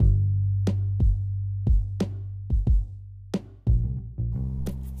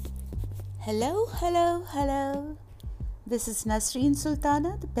Hello, hello, hello. This is Nasreen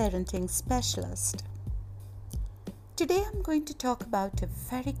Sultana, the parenting specialist. Today I'm going to talk about a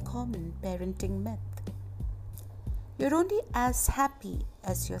very common parenting myth. You're only as happy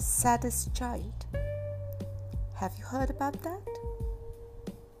as your saddest child. Have you heard about that?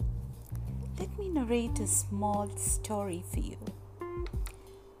 Let me narrate a small story for you.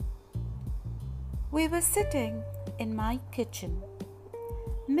 We were sitting in my kitchen.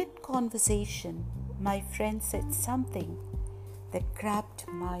 Mid-conversation, my friend said something that grabbed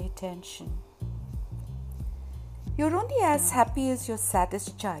my attention. You're only as happy as your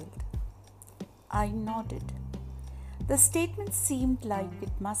saddest child. I nodded. The statement seemed like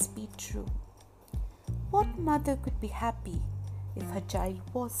it must be true. What mother could be happy if her child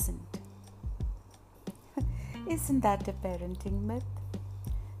wasn't? Isn't that a parenting myth?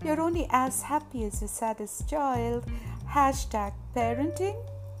 You're only as happy as your saddest child. #parenting.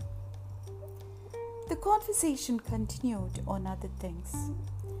 The conversation continued on other things,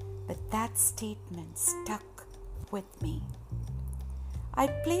 but that statement stuck with me. I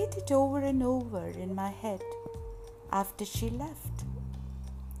played it over and over in my head after she left.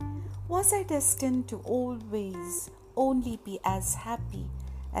 Was I destined to always only be as happy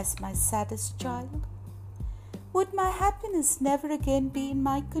as my saddest child? Would my happiness never again be in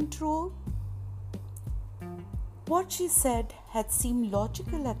my control? What she said had seemed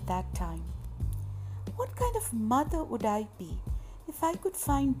logical at that time. What kind of mother would I be if I could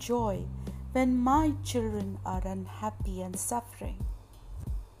find joy when my children are unhappy and suffering?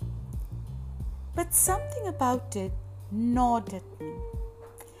 But something about it gnawed at me.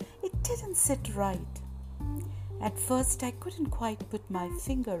 It didn't sit right. At first, I couldn't quite put my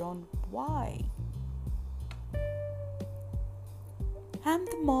finger on why. I'm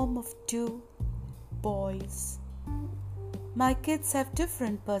the mom of 2 boys. My kids have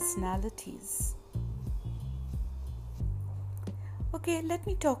different personalities. Okay, let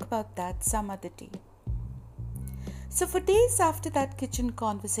me talk about that some other day. So for days after that kitchen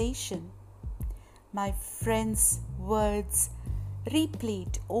conversation, my friend's words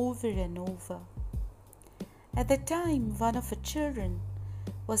replayed over and over. At the time, one of her children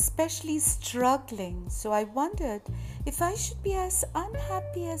was especially struggling, so I wondered if I should be as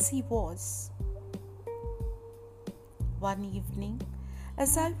unhappy as he was. One evening,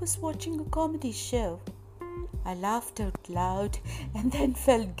 as I was watching a comedy show, I laughed out loud and then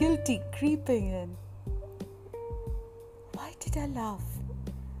felt guilty creeping in. Why did I laugh?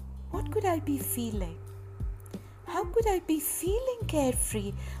 What could I be feeling? How could I be feeling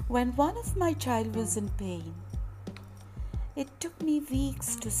carefree when one of my child was in pain? It took me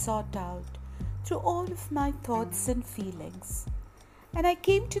weeks to sort out through all of my thoughts and feelings. And I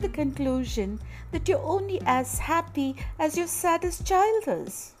came to the conclusion that you're only as happy as your saddest child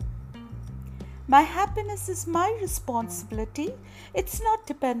is. My happiness is my responsibility. It's not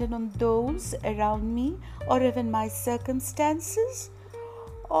dependent on those around me or even my circumstances.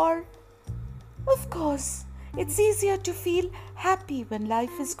 Or, of course, it's easier to feel happy when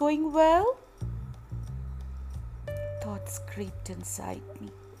life is going well. Thoughts creeped inside me.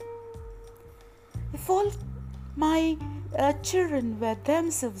 If all my children were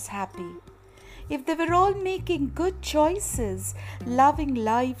themselves happy, if they were all making good choices, loving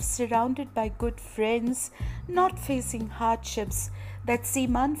life surrounded by good friends, not facing hardships that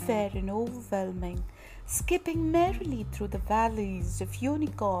seem unfair and overwhelming, skipping merrily through the valleys of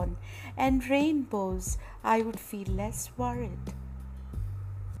unicorn and rainbows, I would feel less worried.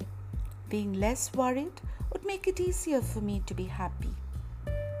 Being less worried would make it easier for me to be happy,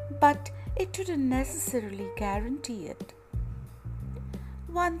 but it wouldn't necessarily guarantee it.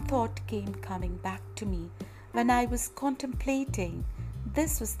 One thought came coming back to me when I was contemplating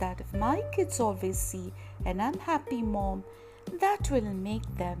this was that if my kids always see an unhappy mom, that will make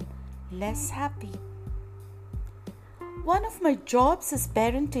them less happy. One of my jobs as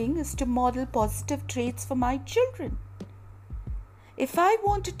parenting is to model positive traits for my children. If I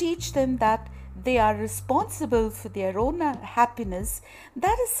want to teach them that they are responsible for their own happiness,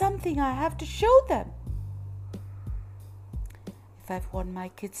 that is something I have to show them. If I want my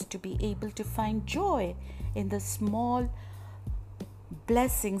kids to be able to find joy in the small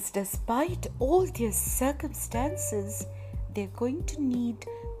blessings despite all their circumstances, they're going to need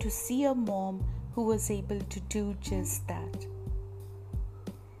to see a mom who was able to do just that.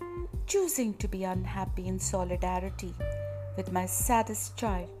 Choosing to be unhappy in solidarity with my saddest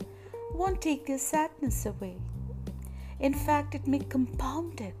child won't take their sadness away. In fact, it may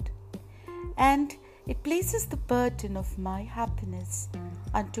compound it, and it places the burden of my happiness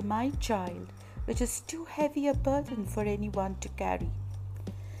unto my child, which is too heavy a burden for anyone to carry.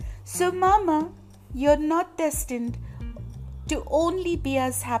 So, Mama, you're not destined to only be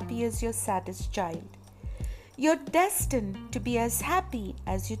as happy as your saddest child. You're destined to be as happy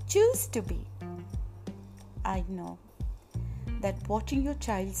as you choose to be. I know that watching your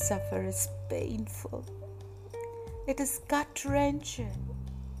child suffer is painful. It is gut-wrenching.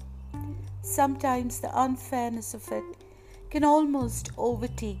 Sometimes the unfairness of it can almost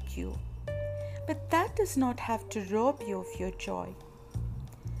overtake you. But that does not have to rob you of your joy.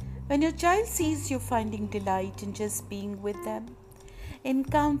 When your child sees you finding delight in just being with them, in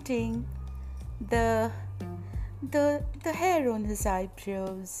counting the hair on his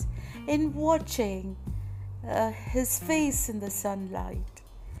eyebrows, in watching his face in the sunlight,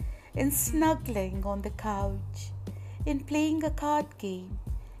 in snuggling on the couch, in playing a card game,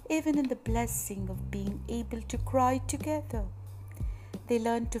 even in the blessing of being able to cry together, they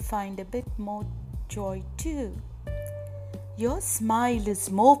learn to find a bit more joy too. Your smile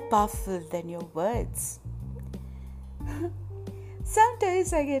is more powerful than your words.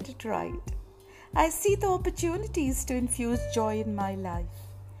 Sometimes I get it right. I see the opportunities to infuse joy in my life.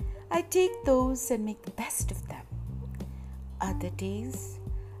 I take those and make the best of them. Other days,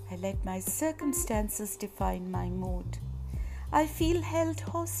 I let my circumstances define my mood. I feel held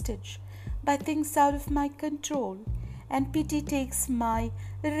hostage by things out of my control, and pity takes my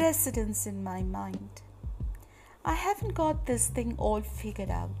residence in my mind. I haven't got this thing all figured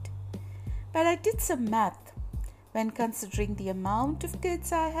out, but I did some math when considering the amount of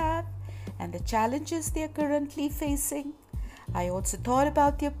kids I have and the challenges they are currently facing. I also thought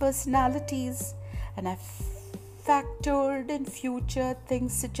about their personalities, and I factored in future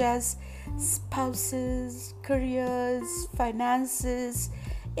things such as spouses, careers, finances,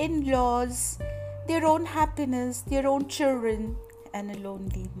 in-laws, their own happiness, their own children, and a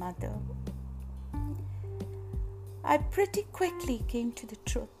lonely mother. I pretty quickly came to the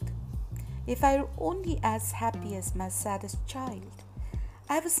truth. If I were only as happy as my saddest child,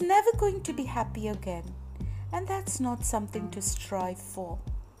 I was never going to be happy again, and that's not something to strive for.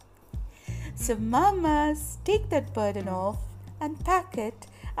 So mamas, take that burden off, unpack it,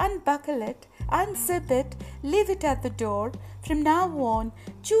 unbuckle it, unzip it, leave it at the door. From now on,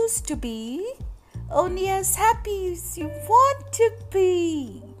 choose to be only as happy as you want to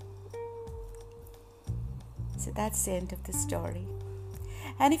be. So that's the end of the story.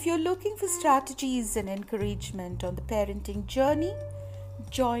 And if you're looking for strategies and encouragement on the parenting journey,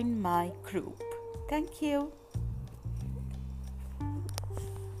 join my group. Thank you.